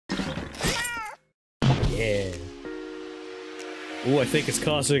Ooh, I think it's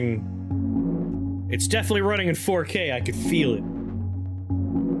causing... It's definitely running in 4K, I could feel it.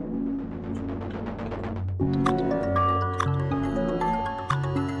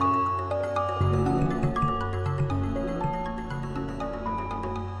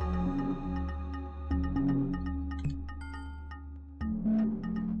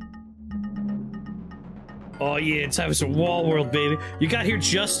 Oh yeah, it's time for some Wall World, baby. You got here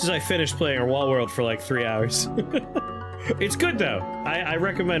just as I finished playing our Wall World for like 3 hours. It's good though. I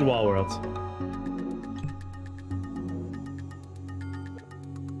recommend Wall World.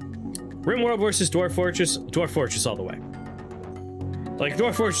 RimWorld versus Dwarf Fortress. Dwarf Fortress all the way. Like,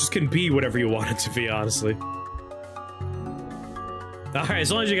 Dwarf Fortress can be whatever you want it to be, honestly. Alright,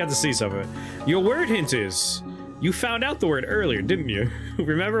 as long as you got to see some of it. Your word hint is... You found out the word earlier, didn't you?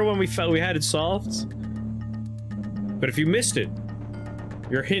 Remember when we felt we had it solved? But if you missed it,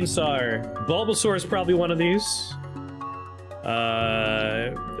 your hints are... Bulbasaur is probably one of these.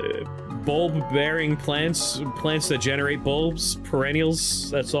 Bulb-bearing plants. Plants that generate bulbs. Perennials.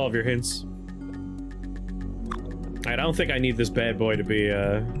 That's all of your hints. Alright, I don't think I need this bad boy to be,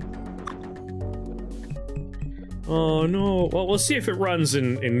 Oh no. Well, we'll see if it runs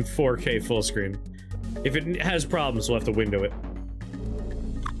in 4K full screen. If it has problems, we'll have to window it.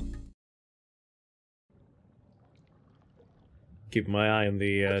 Keeping my eye on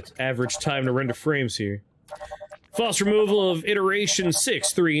the average time to render frames here. False removal of iteration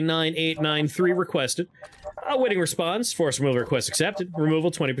 639893 requested. Awaiting response. Force removal request accepted.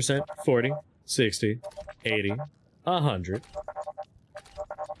 Removal 20%, 40, 60, 80, 100.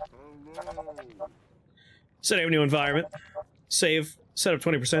 Set a new environment. Save. Set up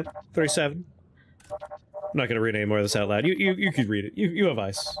 20%, 37. I'm not gonna read any more of this out loud. You could read it. You have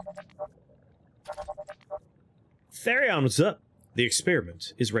eyes. Therion, what's up? The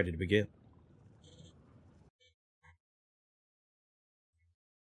experiment is ready to begin.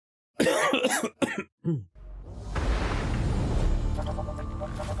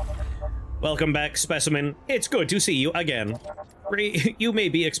 Welcome back, Specimen. It's good to see you again. You may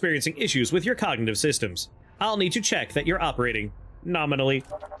be experiencing issues with your cognitive systems. I'll need to check that you're operating nominally.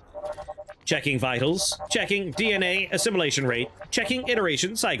 Checking vitals, checking DNA assimilation rate, checking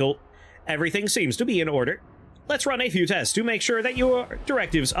iteration cycle. Everything seems to be in order. Let's run a few tests to make sure that your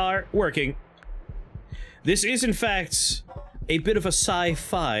directives are working. This is, in fact, a bit of a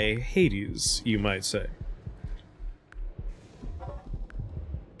sci-fi Hades, you might say.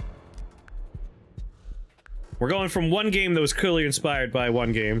 We're going from one game that was clearly inspired by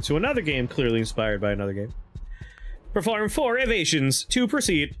one game to another game clearly inspired by another game. Perform 4 evasions to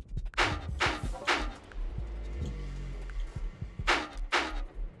proceed.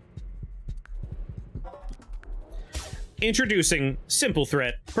 Introducing Simple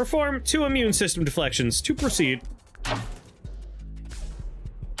Threat. Perform 2 immune system deflections to proceed.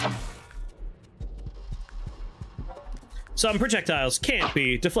 Some projectiles can't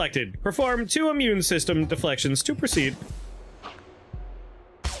be deflected. Perform 2 immune system deflections to proceed.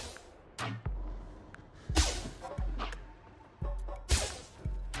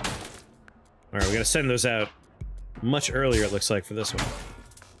 Alright, we gotta send those out much earlier, it looks like, for this one.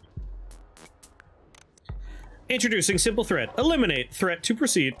 Introducing Simple Threat. Eliminate threat to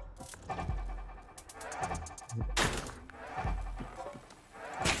proceed.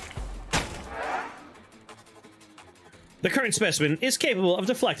 The current specimen is capable of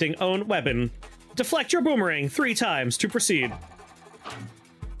deflecting own weapon. Deflect your boomerang 3 times to proceed.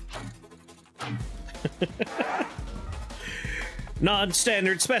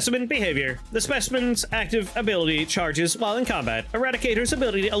 Non-standard specimen behavior. The specimen's active ability charges while in combat. Eradicator's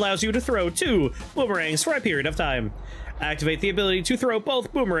ability allows you to throw 2 boomerangs for a period of time. Activate the ability to throw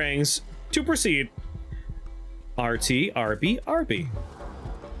both boomerangs to proceed. RT, RB, RB.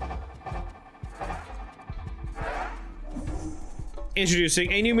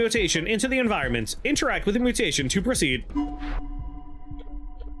 Introducing a new mutation into the environment. Interact with the mutation to proceed.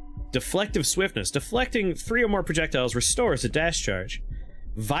 Deflective swiftness. Deflecting 3 or more projectiles restores a dash charge.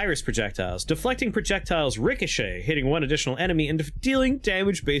 Virus projectiles. Deflecting projectiles ricochet, hitting 1 additional enemy and dealing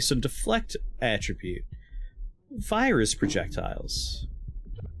damage based on deflect attribute. Virus projectiles.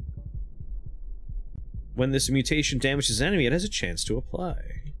 When this mutation damages an enemy, it has a chance to apply.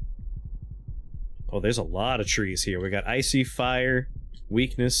 Oh, there's a lot of trees here. We got icy, fire,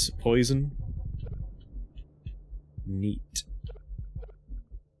 weakness, poison. Neat.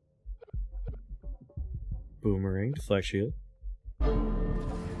 Boomerang, deflect shield.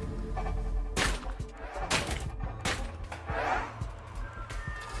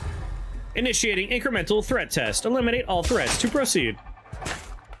 Initiating incremental threat test. Eliminate all threats to proceed.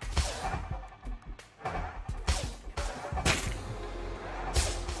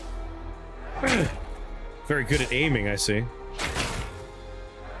 Very good at aiming, I see.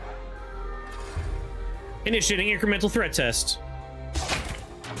 Initiating incremental threat test.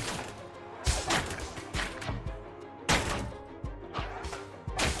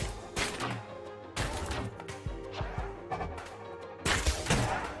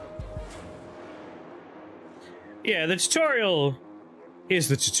 Yeah, the tutorial is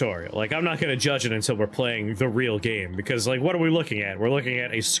the tutorial. Like, I'm not gonna judge it until we're playing the real game, because, like, what are we looking at? We're looking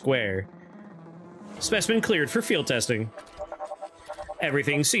at a square. Specimen cleared for field testing.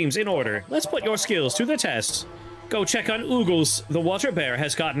 Everything seems in order. Let's put your skills to the test. Go check on Oogles. The water bear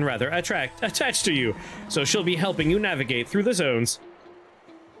has gotten rather attached to you, so she'll be helping you navigate through the zones.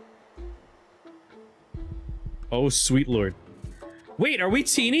 Oh, sweet lord. Wait, are we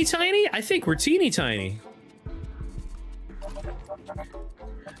teeny tiny? I think we're teeny tiny.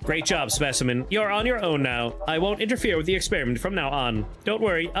 Great job, Specimen. You're on your own now. I won't interfere with the experiment from now on. Don't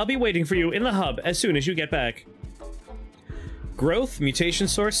worry, I'll be waiting for you in the hub as soon as you get back. Growth, mutation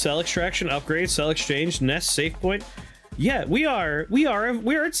source, cell extraction, upgrade, cell exchange, nest, safe point. Yeah, we're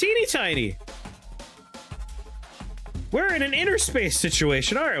teeny tiny. We're in an inner space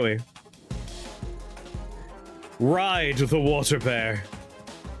situation, aren't we? Ride the water bear.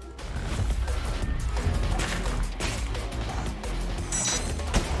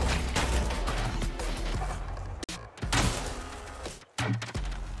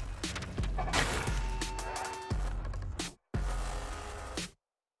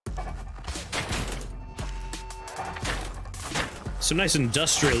 Some nice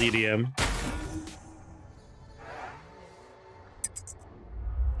industrial EDM.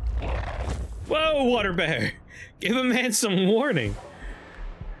 Whoa, water bear! Give a man some warning.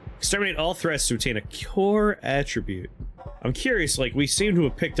 Exterminate all threats to obtain a core attribute. I'm curious, like, we seem to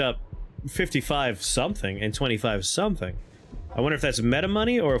have picked up 55 something and 25 something. I wonder if that's meta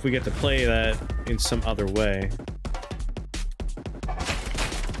money or if we get to play that in some other way.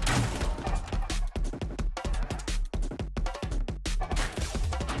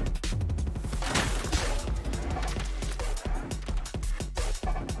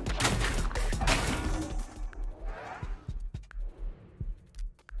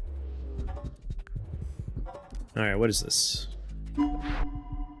 Alright, what is this?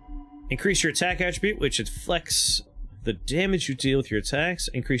 Increase your attack attribute, which deflects the damage you deal with your attacks.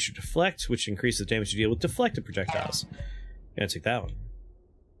 Increase your deflect, which increases the damage you deal with deflected projectiles. Gonna take that one.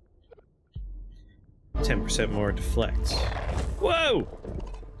 10% more deflect. Whoa!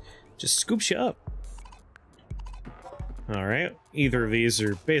 Just scoops you up. Alright, either of these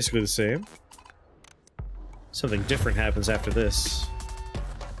are basically the same. Something different happens after this.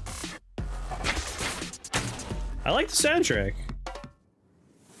 I like the soundtrack.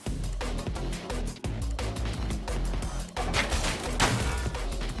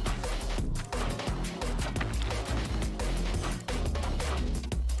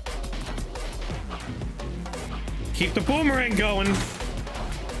 Keep the boomerang going.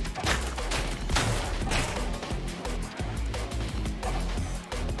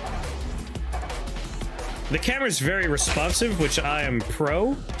 The camera's very responsive, which I am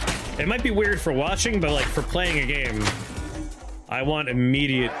pro. It might be weird for watching, but, like, for playing a game, I want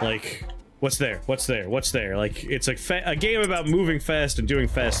immediate, like, what's there? What's there? What's there? Like, it's a game about moving fast and doing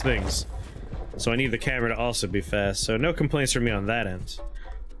fast things. So I need the camera to also be fast, so no complaints from me on that end.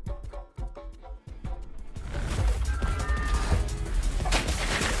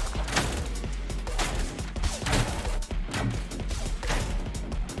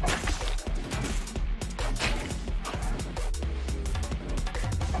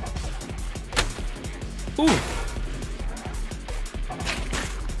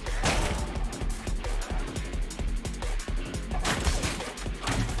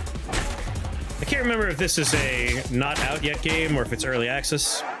 If this is a not out yet game or if it's early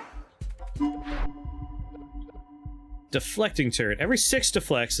access. Deflecting turret. Every 6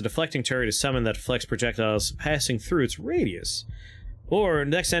 deflects, the deflecting turret is summoned that deflects projectiles passing through its radius. Or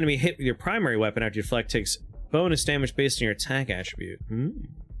next enemy hit with your primary weapon after you deflect takes bonus damage based on your attack attribute. Kind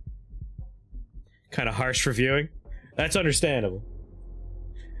of harsh reviewing. That's understandable.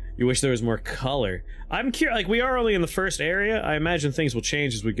 You wish there was more color. I'm curious, like, we are only in the first area. I imagine things will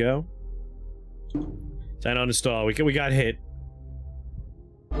change as we go. 10 on install. We got hit.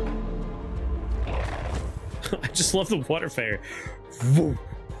 I just love the water fair. Woo.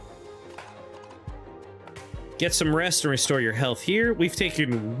 Get some rest and restore your health here. We've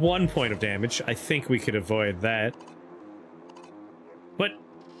taken 1 point of damage. I think we could avoid that. But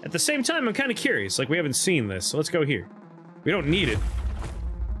at the same time, I'm kind of curious. Like, we haven't seen this, so let's go here. We don't need it.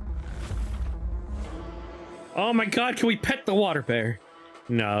 Oh my god, can we pet the water bear?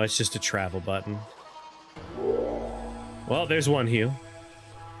 No, it's just a travel button. Well, there's one heal.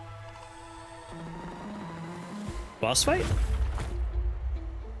 Boss fight?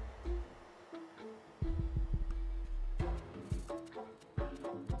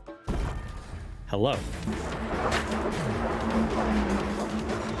 Hello.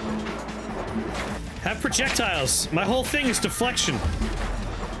 Have projectiles. My whole thing is deflection.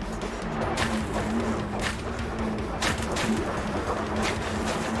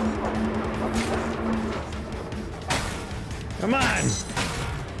 Come on.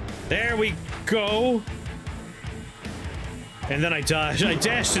 There we go. And then I dodged. I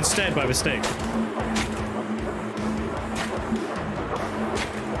dashed instead by mistake.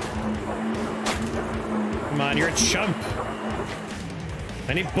 Come on, you're a chump.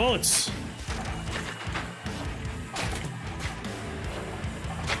 I need bullets.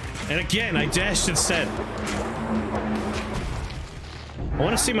 And again, I dashed instead. I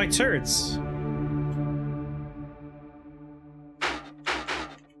want to see my turrets.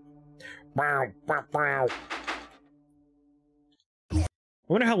 I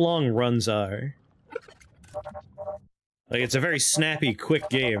wonder how long runs are. Like, it's a very snappy, quick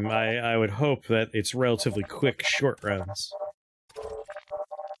game. I would hope that it's relatively quick, short runs.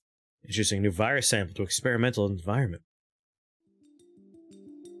 Introducing new virus sample to experimental environment.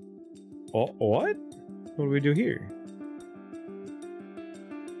 Oh, what? What do we do here?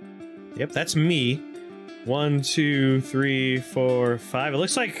 Yep, that's me. 1, 2, 3, 4, 5. It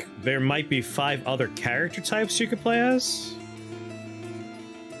looks like there might be 5 other character types you could play as.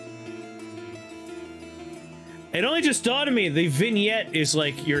 It only just dawned on me, the vignette is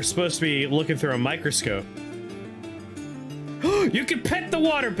like you're supposed to be looking through a microscope. You can pet the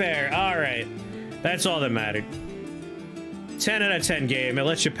water bear! Alright. That's all that mattered. 10 out of 10 game, it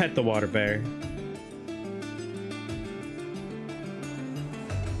lets you pet the water bear.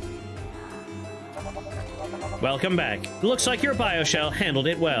 Welcome back. Looks like your bioshell handled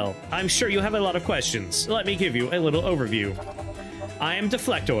it well. I'm sure you have a lot of questions. Let me give you a little overview. I am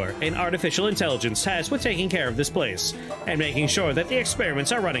Deflector, an artificial intelligence tasked with taking care of this place, and making sure that the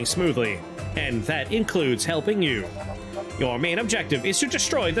experiments are running smoothly. And that includes helping you. Your main objective is to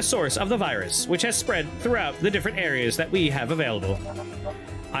destroy the source of the virus, which has spread throughout the different areas that we have available.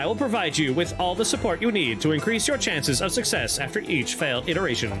 I will provide you with all the support you need to increase your chances of success after each failed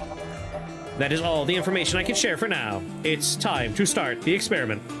iteration. That is all the information I can share for now. It's time to start the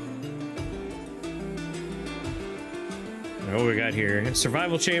experiment. What we got here?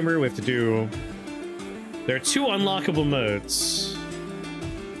 Survival chamber, we have to do... There are 2 unlockable modes.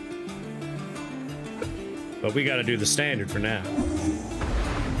 But we gotta do the standard for now.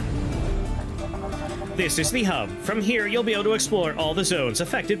 This is the hub. From here, you'll be able to explore all the zones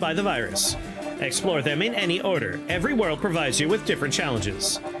affected by the virus. Explore them in any order. Every world provides you with different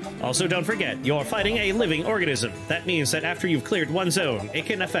challenges. Also, don't forget, you're fighting a living organism. That means that after you've cleared one zone, it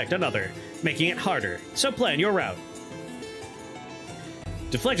can affect another, making it harder. So plan your route.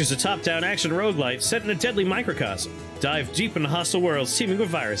 Deflector's a top-down action roguelite set in a deadly microcosm. Dive deep into hostile worlds teeming with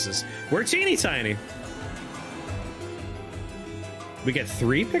viruses. We're teeny tiny. We get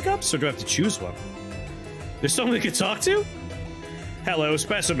 3 pickups, or do I have to choose one? There's someone we can talk to? Hello,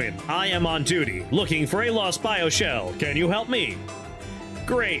 Specimen. I am on duty, looking for a lost bioshell. Can you help me?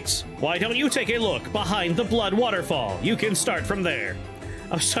 Great. Why don't you take a look behind the blood waterfall? You can start from there.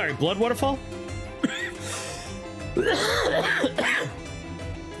 I'm sorry, blood waterfall?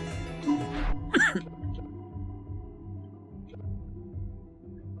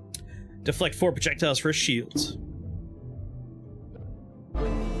 Deflect 4 projectiles for a shield.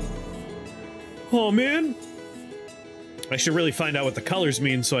 Oh, man. I should really find out what the colors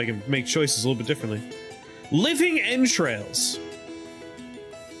mean so I can make choices a little bit differently. Living entrails.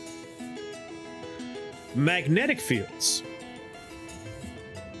 Magnetic fields.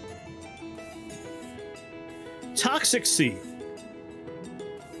 Toxic seed.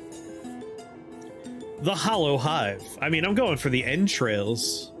 The hollow hive. I mean, I'm going for the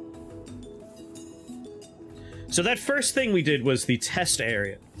entrails. So that first thing we did was the test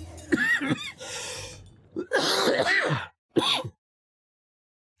area.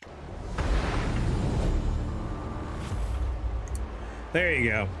 There you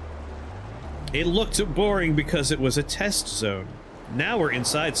go. It looked boring because it was a test zone. Now we're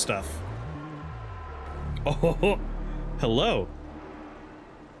inside stuff. Oh, hello.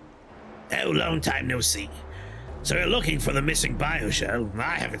 Oh, long time no see. So you're looking for the missing bioshell?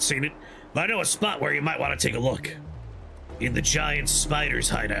 I haven't seen it, but I know a spot where you might want to take a look. In the giant spider's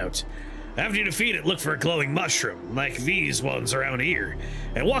hideout. After you defeat it, look for a glowing mushroom, like these ones around here,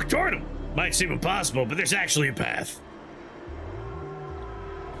 and walk toward them. Might seem impossible, but there's actually a path.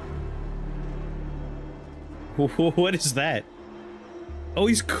 What is that? Oh,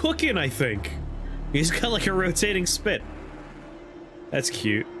 he's cooking, I think. He's got like a rotating spit. That's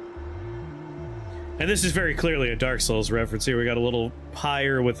cute. And this is very clearly a Dark Souls reference here. We got a little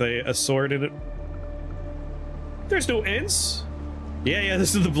pyre with a sword in it. There's no ends. Yeah,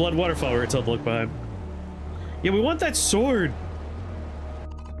 this is the blood waterfall we were told to look behind. Yeah, we want that sword.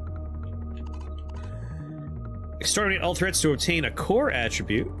 Exterminate all threats to obtain a core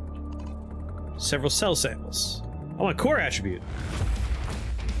attribute. Several cell samples. I want a core attribute.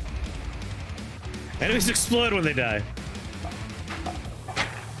 Enemies explode when they die.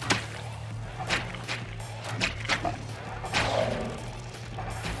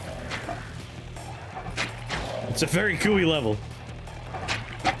 It's a very gooey level.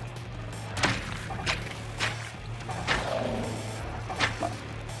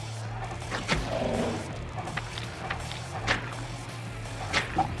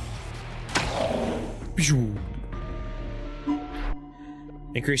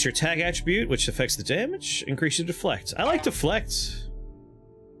 Increase your attack attribute, which affects the damage. Increase your deflect. I like deflect.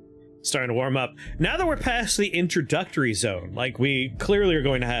 Starting to warm up. Now that we're past the introductory zone, like we clearly are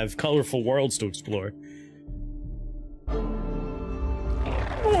going to have colorful worlds to explore.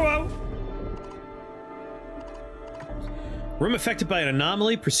 Whoa. Room affected by an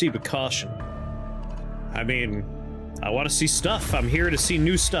anomaly, proceed with caution. I mean, I want to see stuff. I'm here to see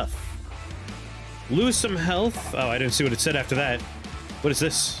new stuff. Lose some health. Oh, I didn't see what it said after that. What is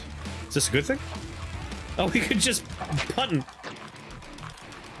this? Is this a good thing? Oh, we could just button.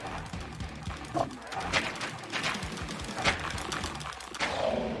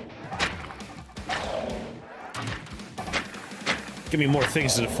 Give me more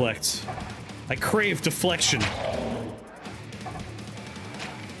things to deflect. I crave deflection.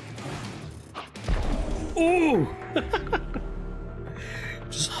 Ooh!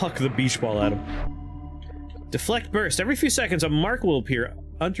 Just huck the beach ball at him. Deflect burst. Every few seconds, a mark will appear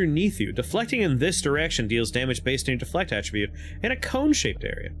underneath you. Deflecting in this direction deals damage based on your deflect attribute in a cone-shaped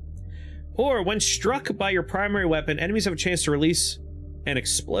area. Or, when struck by your primary weapon, enemies have a chance to release an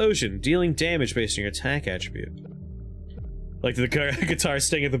explosion, dealing damage based on your attack attribute. Like the guitar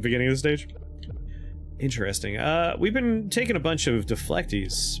staying at the beginning of the stage? Interesting. We've been taking a bunch of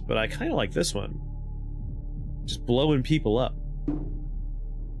deflecties, but I kind of like this one. Just blowing people up.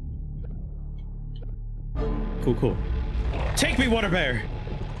 Cool, cool. Take me, Water Bear!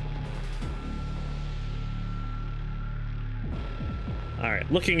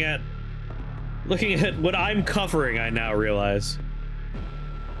 Alright, looking at what I'm covering, I now realize.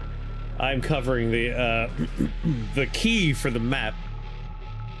 I'm covering the, the key for the map.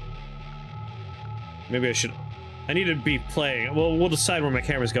 Maybe I should... I need to be playing... Well, we'll decide where my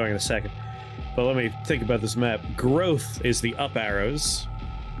camera's going in a second. But let me think about this map. Growth is the up arrows.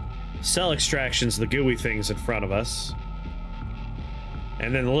 Cell extraction's the gooey things in front of us.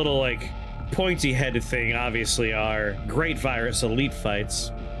 And then the little, like, pointy-headed thing, obviously, are Great Virus Elite Fights.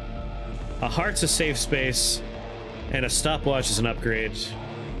 A heart's a safe space, and a stopwatch is an upgrade.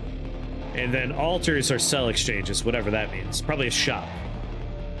 And then altars are cell exchanges, whatever that means. Probably a shop.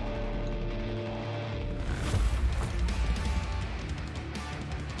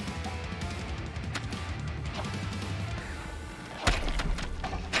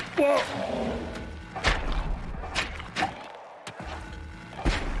 Whoa!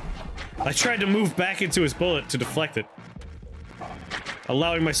 I tried to move back into his bullet to deflect it,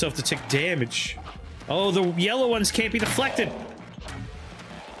 allowing myself to take damage. Oh, the yellow ones can't be deflected!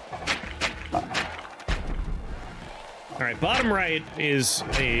 Alright, bottom right is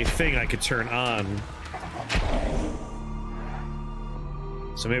a thing I could turn on.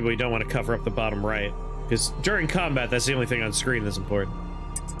 So maybe we don't want to cover up the bottom right, because during combat, that's the only thing on screen that's important.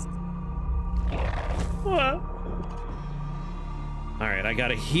 What? Alright, I got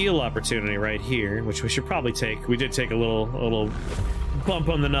a heal opportunity right here, which we should probably take. We did take a little bump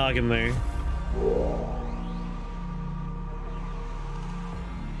on the noggin there.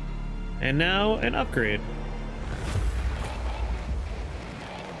 And now, an upgrade.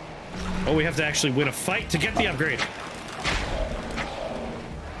 Oh, we have to actually win a fight to get the upgrade.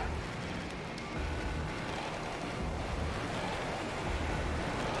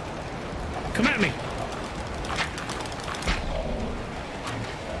 Come at me!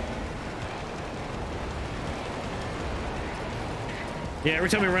 Yeah, every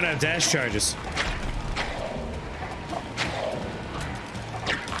time we run out of dash charges.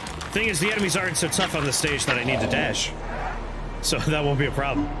 Thing is, the enemies aren't so tough on the stage that I need to dash. So that won't be a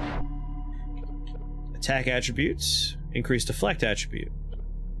problem. Attack attributes. Increase deflect attribute.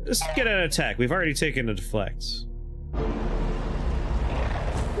 Let's get an attack. We've already taken a deflect.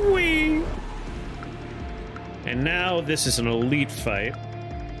 Whee! And now this is an elite fight.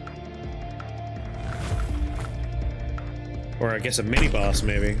 Or I guess a mini-boss,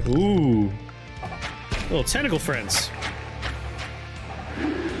 maybe. Ooh. Little tentacle friends.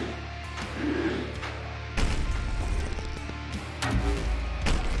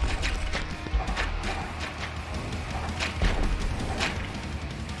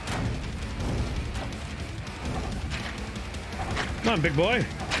 Come on, big boy.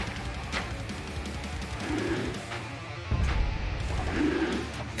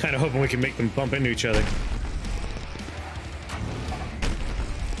 Kind of hoping we can make them bump into each other.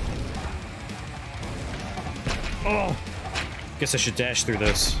 Oh! Guess I should dash through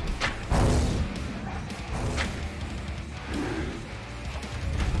this.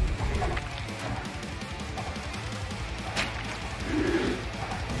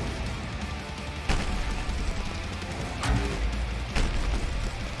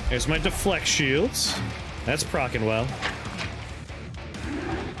 There's my deflect shields. That's procking well.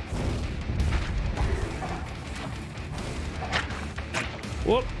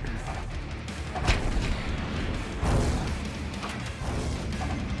 Whoop.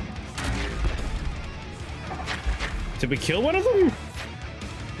 Did we kill one of them?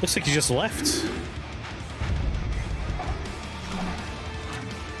 Looks like he just left.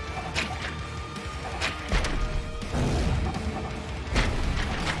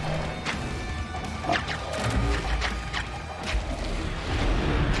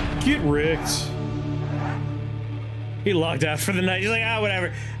 Get wrecked. He logged out for the night. He's like, ah,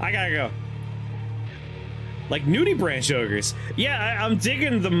 whatever. I gotta go. Like nudie branch ogres. Yeah, I'm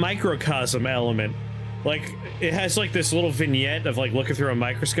digging the microcosm element. Like, it has like this little vignette of like looking through a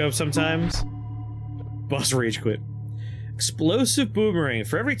microscope sometimes. Boss rage quit. Explosive boomerang.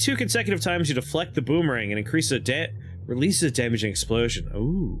 For every 2 consecutive times you deflect the boomerang, and releases a damaging explosion.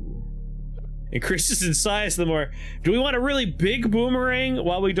 Ooh. Increases in size the more. Do we want a really big boomerang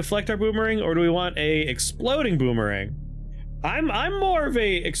while we deflect our boomerang, or do we want a exploding boomerang? I'm more of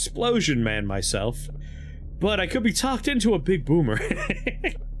a explosion man myself, but I could be talked into a big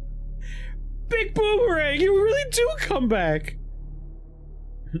boomerang. Big boomerang, you really do come back.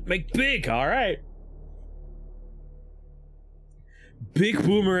 Make big, all right. Big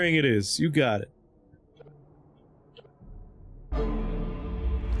boomerang it is. You got it.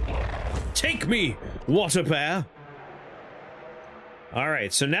 Take me, water bear!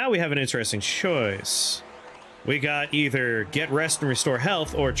 Alright, so now we have an interesting choice. We got either get rest and restore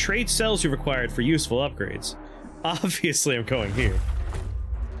health, or trade cells you required for useful upgrades. Obviously, I'm going here.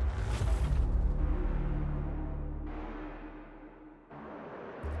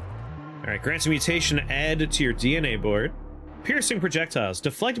 Alright, grants a mutation add to your DNA board. Piercing projectiles.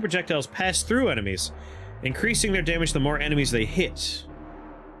 Deflected projectiles pass through enemies, increasing their damage the more enemies they hit.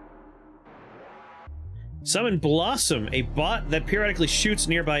 Summon Blossom, a bot that periodically shoots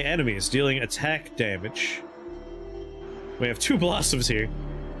nearby enemies, dealing attack damage. We have 2 Blossoms here.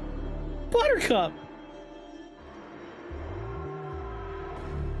 Buttercup!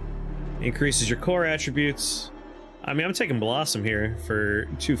 Increases your core attributes. I mean, I'm taking Blossom here for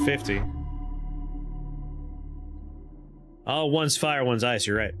 250. Oh, one's fire, one's ice,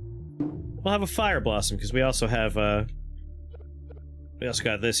 you're right. We'll have a Fire Blossom, because we also have, we also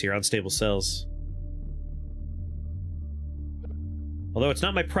got this here, Unstable Cells. Although it's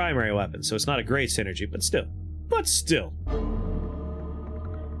not my primary weapon, so it's not a great synergy, but still. But still.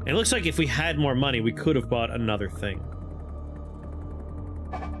 And it looks like if we had more money, we could have bought another thing.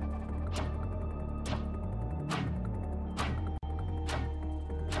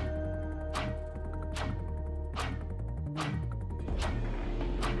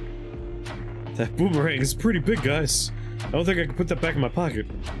 That boomerang is pretty big, guys. I don't think I can put that back in my pocket.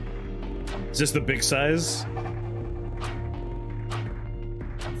 Is this the big size?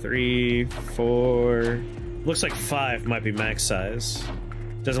 3, 4... Looks like 5 might be max size.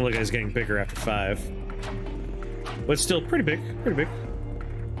 Doesn't look like it's getting bigger after 5. But still pretty big, pretty big.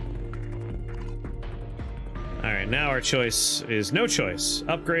 Alright, now our choice is no choice.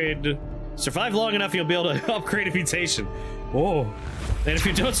 Upgrade... Survive long enough, you'll be able to upgrade a mutation. Whoa. And if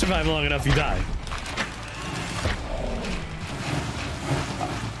you don't survive long enough, you die.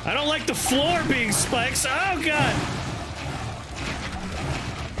 I don't like the floor being spikes. Oh, God!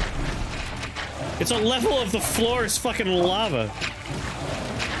 It's a level of the floor is fucking lava.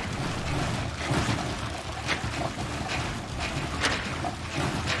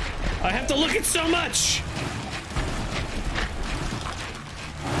 I have to look at so much!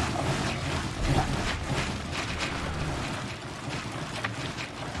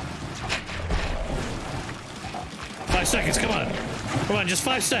 Five seconds, come on. Come on, just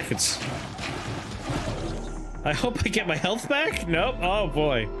 5 seconds. I hope I get my health back? Nope. Oh,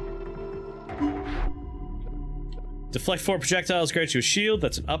 boy. Deflect 4 projectiles grants you a shield.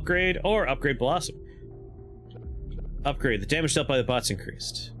 That's an upgrade. Or upgrade Blossom. Upgrade. The damage dealt by the bots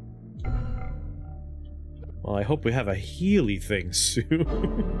increased. Well, I hope we have a Healy thing soon.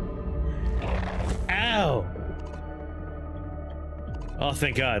 Ow! Oh,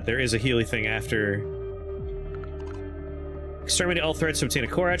 thank God. There is a Healy thing after... Exterminate all threats to obtain a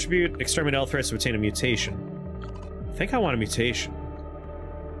core attribute. Exterminate all threats to obtain a mutation. I think I want a mutation.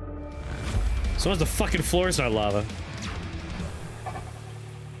 As long as the fucking floor is not lava.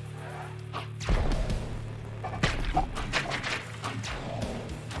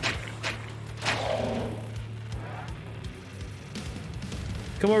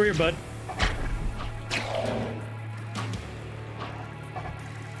 Come over here, bud.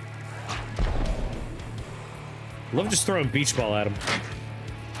 Love just throwing beach ball at him.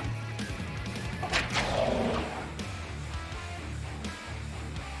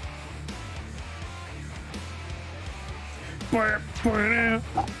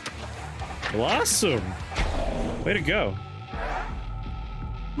 Awesome! Way to go.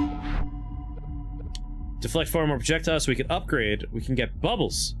 Deflect 4 more projectiles so we can upgrade. We can get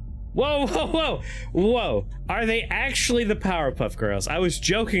bubbles. Whoa, whoa, whoa! Whoa! Are they actually the Powerpuff Girls? I was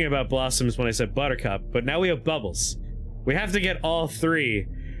joking about Blossoms when I said Buttercup, but now we have bubbles. We have to get all 3.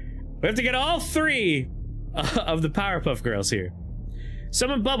 We have to get all 3 of the Powerpuff Girls here.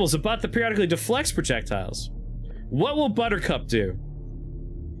 Summon Bubbles, a bot that periodically deflects projectiles. What will Buttercup do?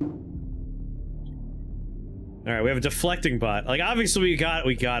 Alright, we have a deflecting bot. Like, obviously we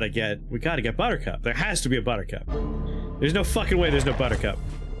gotta get Buttercup. There has to be a Buttercup. There's no fucking way there's no Buttercup.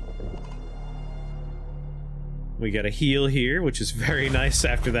 We got a heal here, which is very nice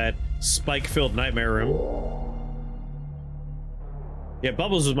after that spike-filled nightmare room. Yeah,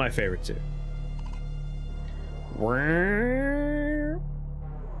 Bubbles was my favorite too.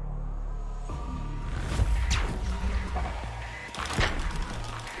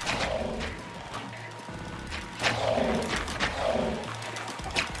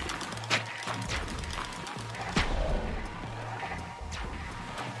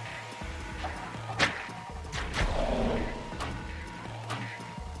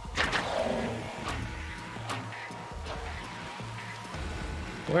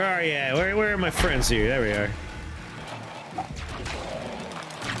 Where are you at? Where are my friends here? There we are.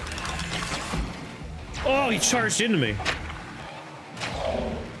 Oh, he charged into me.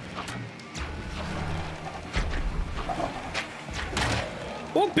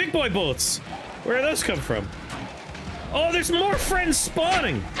 Oh, big boy bullets. Where do those come from? Oh, there's more friends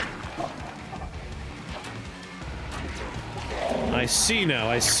spawning. I see now,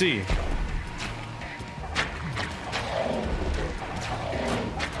 I see.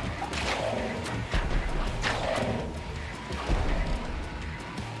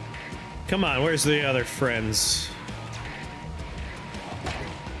 Come on, where's the other friends?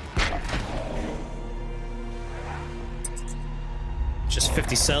 Just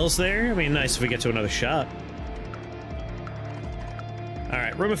 50 cells there? I mean, nice if we get to another shot.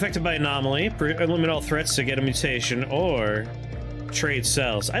 Alright, room affected by anomaly. Eliminate all threats to get a mutation, or trade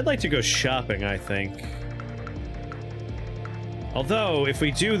cells. I'd like to go shopping, I think. Although, if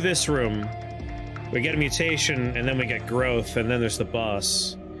we do this room, we get a mutation, and then we get growth, and then there's the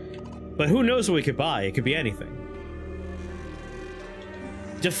boss. But who knows what we could buy? It could be anything.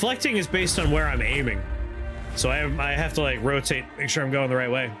 Deflecting is based on where I'm aiming. So I have to, like, rotate, make sure I'm going the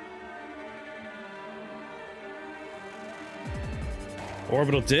right way.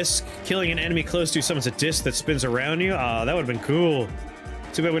 Orbital disc. Killing an enemy close to you summons a disc that spins around you. Ah, that would have been cool.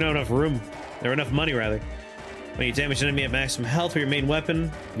 Too bad we don't have enough room. Or enough money, rather. When you damage an enemy at maximum health with your main weapon,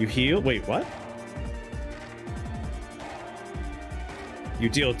 you heal. Wait, what? You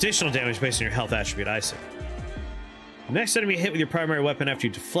deal additional damage based on your health attribute, I see. The next enemy hit with your primary weapon after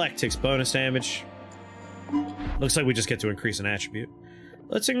you deflect takes bonus damage. Looks like we just get to increase an attribute.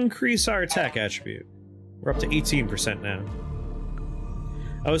 Let's increase our attack attribute. We're up to 18% now.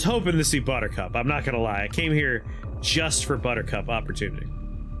 I was hoping to see Buttercup, I'm not gonna lie. I came here just for Buttercup opportunity.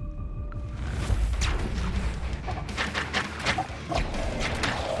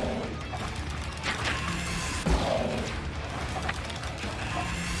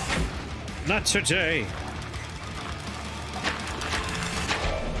 Not today.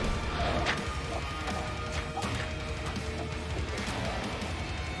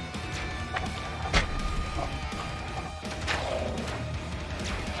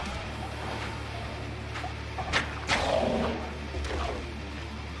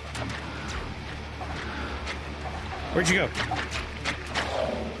 Where'd you go?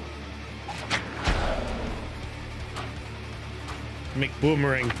 Make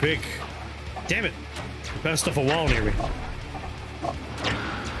boomerang big. Damn it. I bounced off a wall near me.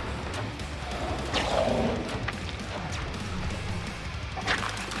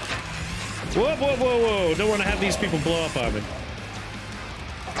 Whoa, whoa, whoa, whoa. Don't want to have these people blow up on me.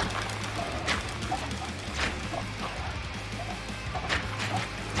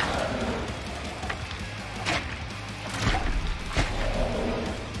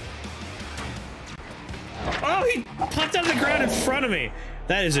 Oh, he popped out of the ground in front of me.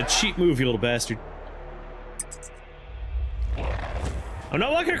 That is a cheap move, you little bastard. I'm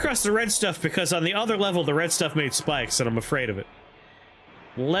not walking across the red stuff because on the other level the red stuff made spikes and I'm afraid of it.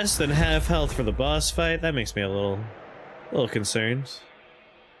 Less than half health for the boss fight? That makes me a little concerned.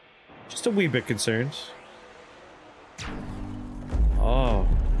 Just a wee bit concerned. Oh.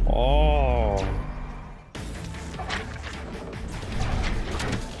 Oh.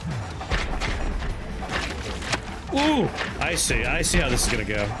 Ooh! I see how this is gonna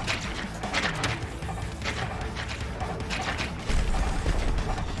go.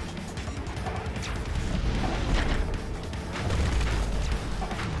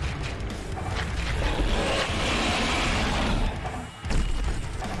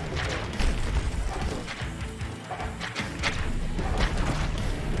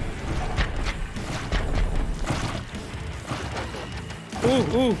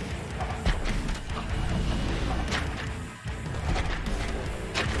 Ooh, ooh.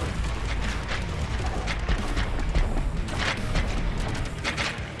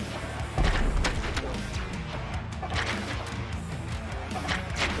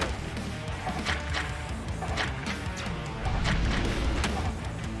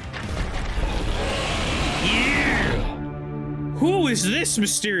 Who is this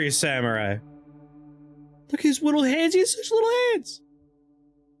mysterious samurai? Look at his little hands, he has such little hands!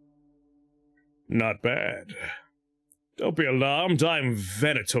 Not bad. Don't be alarmed, I'm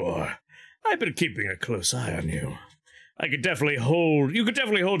Venator. I've been keeping a close eye on you. You could definitely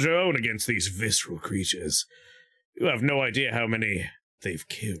hold your own against these visceral creatures. You have no idea how many they've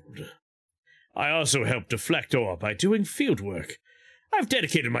killed. I also help Deflector by doing field work. I've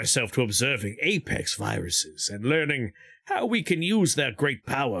dedicated myself to observing Apex viruses and learning how we can use their great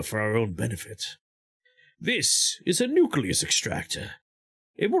power for our own benefit. This is a nucleus extractor.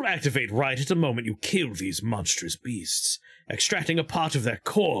 It will activate right at the moment you kill these monstrous beasts, extracting a part of their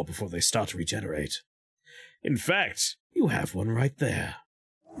core before they start to regenerate. In fact, you have one right there.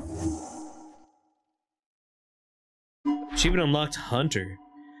 Achievement unlocked Hunter.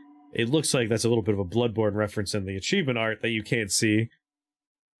 It looks like that's a little bit of a Bloodborne reference in the achievement art that you can't see.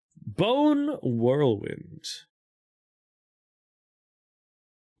 Bone Whirlwind.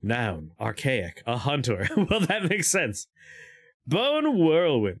 Noun, archaic, a hunter. Well, that makes sense. Bone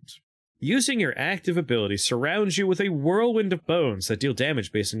Whirlwind. Using your active ability surrounds you with a whirlwind of bones that deal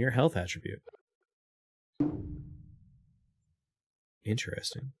damage based on your health attribute.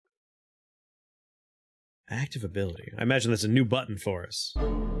 Interesting. Active ability. I imagine that's a new button for us.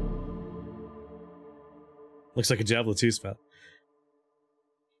 Looks like a Diablo 2 spell.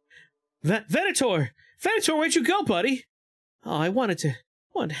 Venator! Venator, where'd you go, buddy? Oh, I wanted to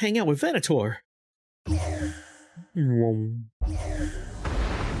hang out with Venator.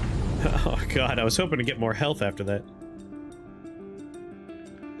 Oh god, I was hoping to get more health after that.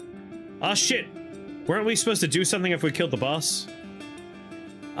 Oh shit! Weren't we supposed to do something if we killed the boss?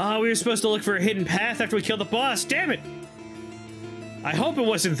 Oh, we were supposed to look for a hidden path after we killed the boss, damn it! I hope it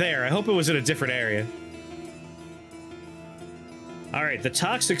wasn't there, I hope it was in a different area. Alright, the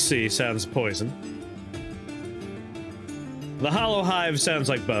Toxic Sea sounds poison. The Hollow Hive sounds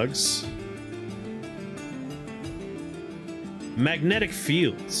like bugs. Magnetic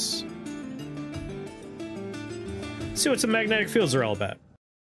fields. Let's see what some magnetic fields are all about.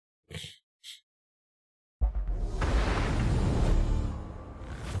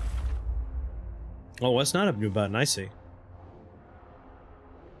 Oh, that's not a new button, I see.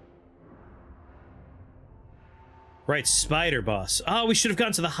 Right, spider boss. Oh, we should have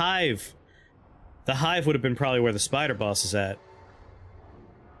gone to the hive. The hive would have been probably where the spider boss is at.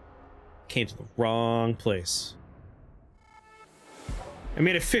 Came to the wrong place. I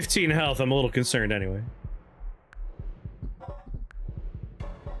mean, at 15 health, I'm a little concerned anyway.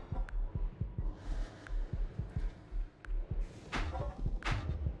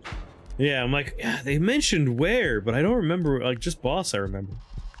 Yeah, I'm like, yeah, they mentioned where, but I don't remember, like, just boss I remember.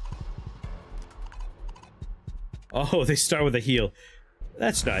 Oh, they start with a heal.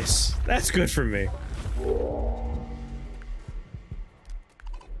 That's nice. That's good for me.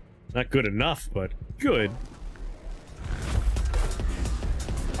 Not good enough, but good.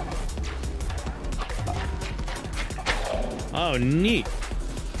 Oh, neat.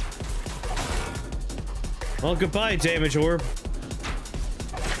 Well, goodbye, damage orb.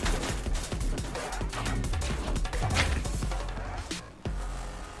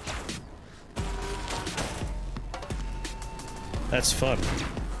 That's fun.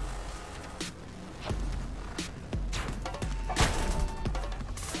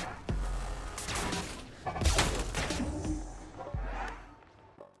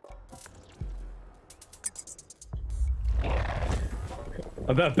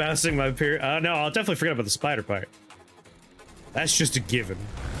 About bouncing my peer. No, I'll definitely forget about the spider part. That's just a given.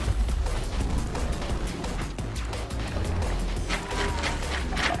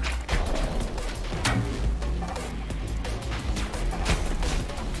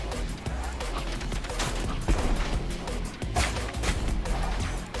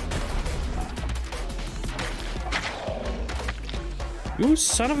 You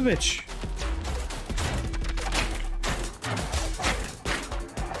son of a bitch.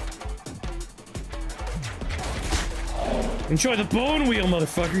 Enjoy the bone wheel,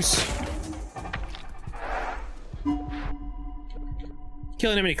 motherfuckers.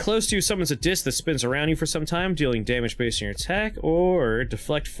 Kill an enemy close to you summons a disc that spins around you for some time, dealing damage based on your attack, or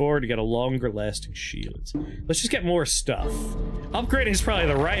deflect forward to get a longer lasting shield. Let's just get more stuff. Upgrading is probably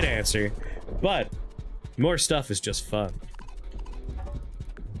the right answer, but more stuff is just fun.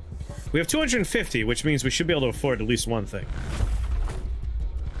 We have 250, which means we should be able to afford at least one thing.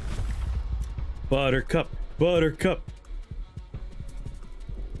 Buttercup, buttercup.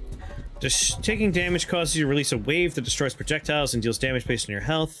 Just taking damage causes you to release a wave that destroys projectiles and deals damage based on your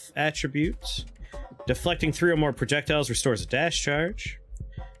health attributes. Deflecting 3 or more projectiles restores a dash charge.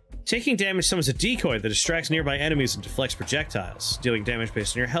 Taking damage summons a decoy that distracts nearby enemies and deflects projectiles, dealing damage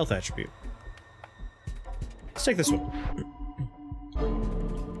based on your health attribute. Let's take this one.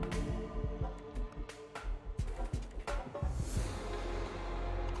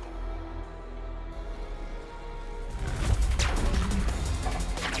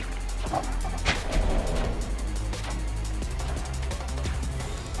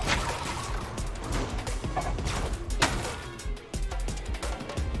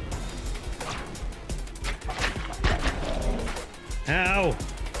 Ow!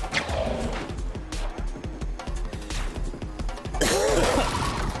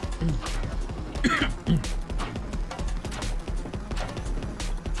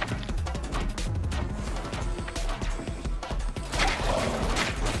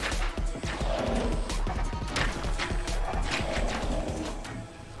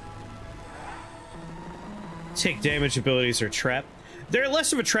 Take damage abilities are trap. They're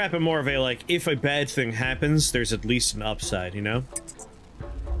less of a trap and more of a, like, if a bad thing happens, there's at least an upside, you know?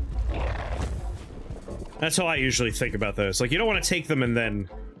 That's how I usually think about those. Like, you don't want to take them and then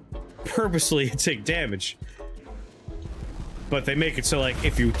purposely take damage. But they make it so, like,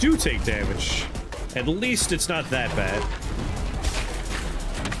 if you do take damage, at least it's not that bad.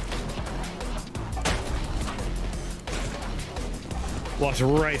 Walked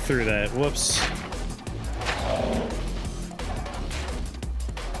right through that. Whoops.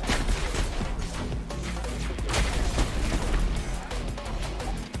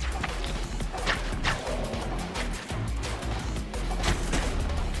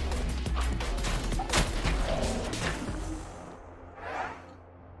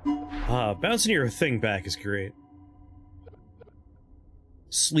 Bouncing your thing back is great.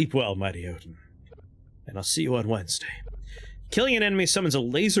 Sleep well, mighty Odin. And I'll see you on Wednesday. Killing an enemy summons a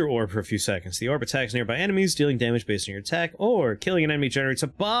laser orb for a few seconds. The orb attacks nearby enemies, dealing damage based on your attack, or killing an enemy generates a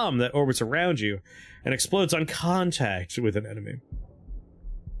bomb that orbits around you and explodes on contact with an enemy.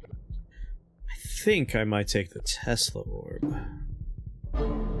 I think I might take the Tesla orb.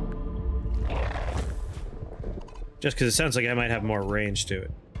 Just because it sounds like I might have more range to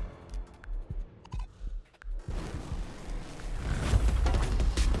it.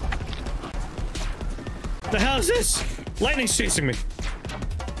 The hell is this? Lightning's chasing me.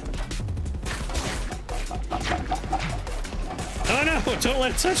 Oh no, don't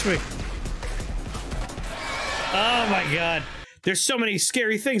let it touch me. Oh my god. There's so many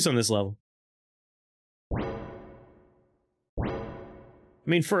scary things on this level. I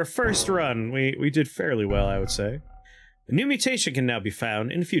mean, for a first run, we did fairly well, I would say. A new mutation can now be found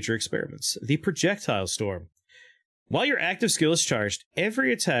in future experiments. The Projectile Storm. While your active skill is charged,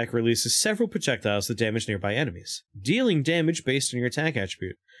 every attack releases several projectiles that damage nearby enemies, dealing damage based on your attack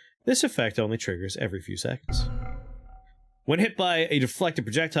attribute. This effect only triggers every few seconds. When hit by a deflected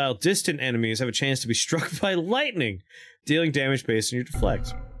projectile, distant enemies have a chance to be struck by lightning, dealing damage based on your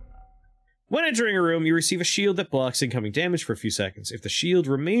deflect. When entering a room, you receive a shield that blocks incoming damage for a few seconds. If the shield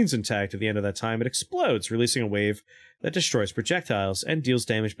remains intact at the end of that time, it explodes, releasing a wave that destroys projectiles and deals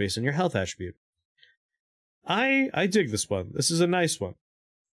damage based on your health attribute. I dig this one. This is a nice one.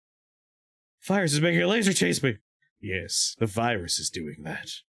 Virus is making a laser chase me. Yes, the virus is doing that.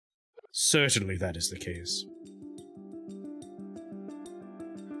 Certainly that is the case.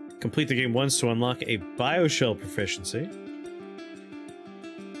 Complete the game once to unlock a bioshell proficiency.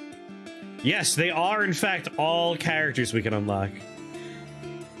 Yes, they are in fact all characters we can unlock.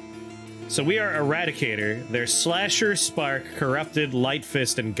 So we are Eradicator. They're Slasher, Spark, Corrupted, Light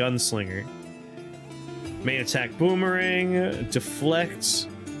Fist, and Gunslinger. Main attack Boomerang, Deflect,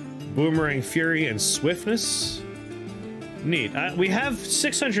 Boomerang Fury, and Swiftness. Neat. We have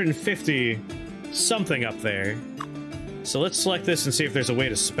 650 something up there. So let's select this and see if there's a way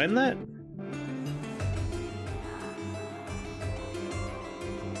to spend that.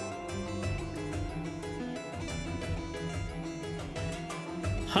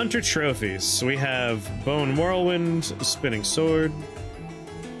 Hunter trophies. So we have Bone Whirlwind, Spinning Sword,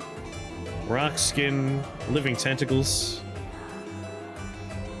 Rock Skin, Living Tentacles.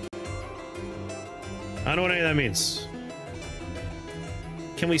 I don't know what any of that means.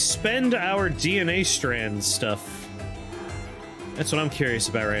 Can we spend our DNA strand stuff? That's what I'm curious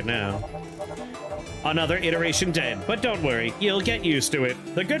about right now. Another iteration dead, but don't worry, you'll get used to it.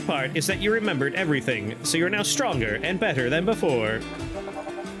 The good part is that you remembered everything, so you're now stronger and better than before.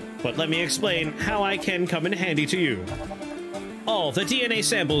 But let me explain how I can come in handy to you. All the DNA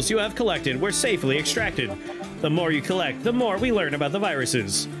samples you have collected were safely extracted. The more you collect, the more we learn about the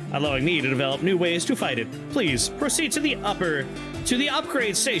viruses, allowing me to develop new ways to fight it. Please proceed to the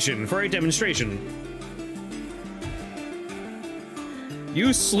upgrade station for a demonstration.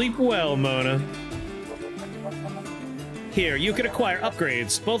 You sleep well, Mona. Here, you can acquire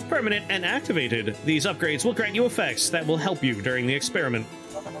upgrades, both permanent and activated. These upgrades will grant you effects that will help you during the experiment.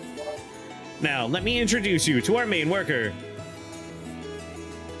 Now, let me introduce you to our main worker.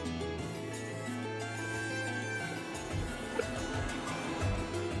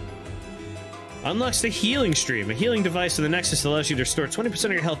 Unlocks the healing stream, a healing device in the Nexus that allows you to restore 20%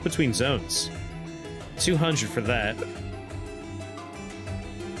 of your health between zones. 200 for that.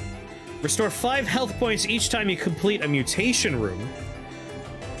 Restore 5 health points each time you complete a mutation room.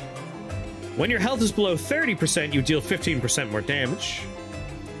 When your health is below 30%, you deal 15% more damage.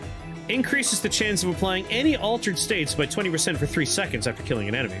 Increases the chance of applying any altered states by 20% for 3 seconds after killing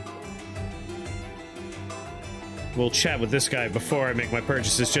an enemy. We'll chat with this guy before I make my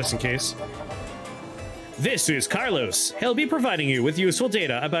purchases, just in case. This is Carlos. He'll be providing you with useful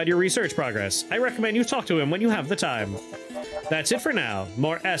data about your research progress. I recommend you talk to him when you have the time. That's it for now.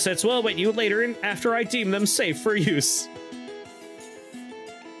 More assets will await you later and after I deem them safe for use.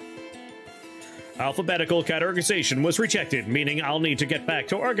 Alphabetical categorization was rejected, meaning I'll need to get back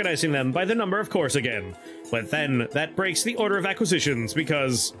to organizing them by the number of cores again. But then, that breaks the order of acquisitions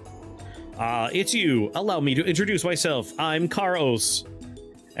because... it's you. Allow me to introduce myself. I'm Carlos.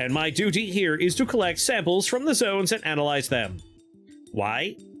 And my duty here is to collect samples from the zones and analyze them.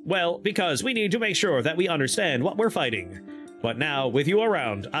 Why? Well, because we need to make sure that we understand what we're fighting. But now, with you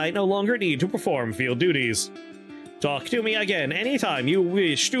around, I no longer need to perform field duties. Talk to me again anytime you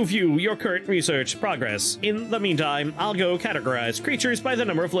wish to view your current research progress. In the meantime, I'll go categorize creatures by the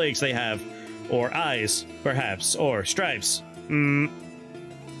number of legs they have. Or eyes, perhaps, or stripes. Do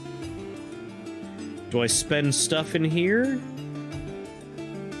I spend stuff in here?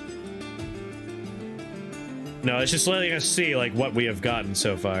 No, it's just letting us see, like, what we have gotten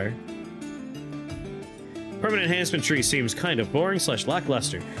so far. Permanent enhancement tree seems kind of boring /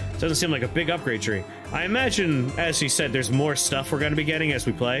 lackluster. Doesn't seem like a big upgrade tree. I imagine, as he said, there's more stuff we're going to be getting as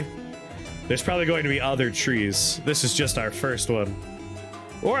we play. There's probably going to be other trees. This is just our first one.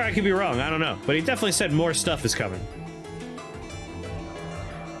 Or I could be wrong, I don't know. But he definitely said more stuff is coming.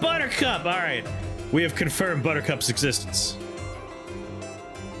 Buttercup! Alright. We have confirmed Buttercup's existence.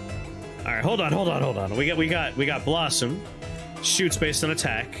 Alright, hold on. We got Blossom. Shoots based on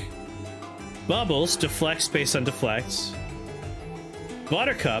attack. Bubbles deflects based on deflects.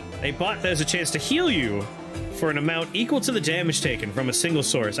 Buttercup, a bot that has a chance to heal you for an amount equal to the damage taken from a single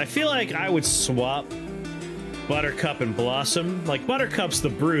source. I feel like I would swap Buttercup and Blossom. Like, Buttercup's the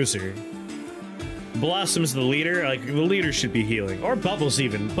bruiser. Blossom's the leader. Like, the leader should be healing. Or Bubbles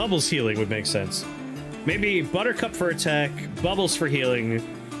even. Bubbles healing would make sense. Maybe Buttercup for attack, Bubbles for healing,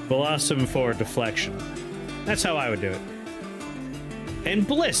 Blossom for deflection. That's how I would do it. And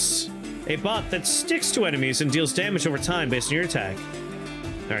Bliss, a bot that sticks to enemies and deals damage over time based on your attack.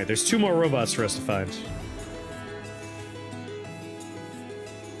 Alright, there's 2 more robots for us to find.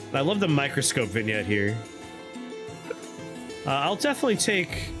 I love the microscope vignette here. I'll definitely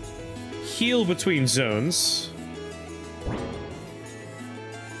take heal between zones.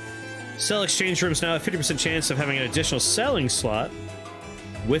 Sell exchange rooms now have 50% chance of having an additional selling slot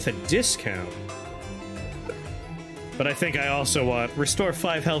with a discount. But I think I also want restore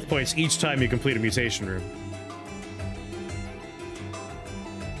 5 health points each time you complete a mutation room.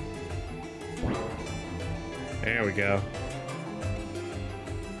 There we go.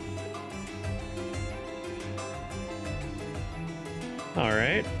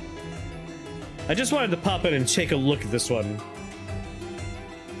 Alright. I just wanted to pop in and take a look at this one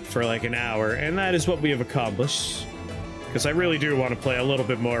for like an hour, and that is what we have accomplished. Because I really do want to play a little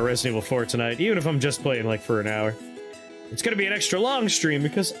bit more Resident Evil 4 tonight, even if I'm just playing like for an hour. It's gonna be an extra long stream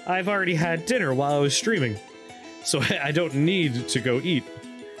because I've already had dinner while I was streaming. So I don't need to go eat.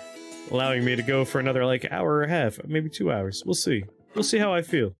 Allowing me to go for another like hour and a half, maybe 2 hours. We'll see. We'll see how I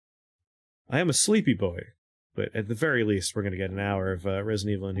feel. I am a sleepy boy. But at the very least, we're gonna get an hour of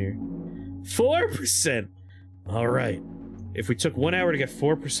Resident Evil in here. 4%! Alright. If we took 1 hour to get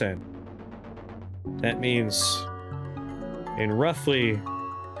 4%, that means in roughly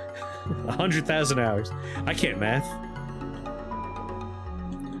 100,000 hours. I can't math.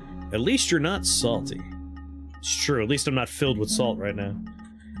 At least you're not salty. It's true, at least I'm not filled with salt right now.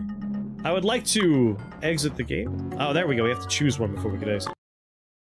 I would like to exit the game. Oh, there we go, we have to choose one before we can exit.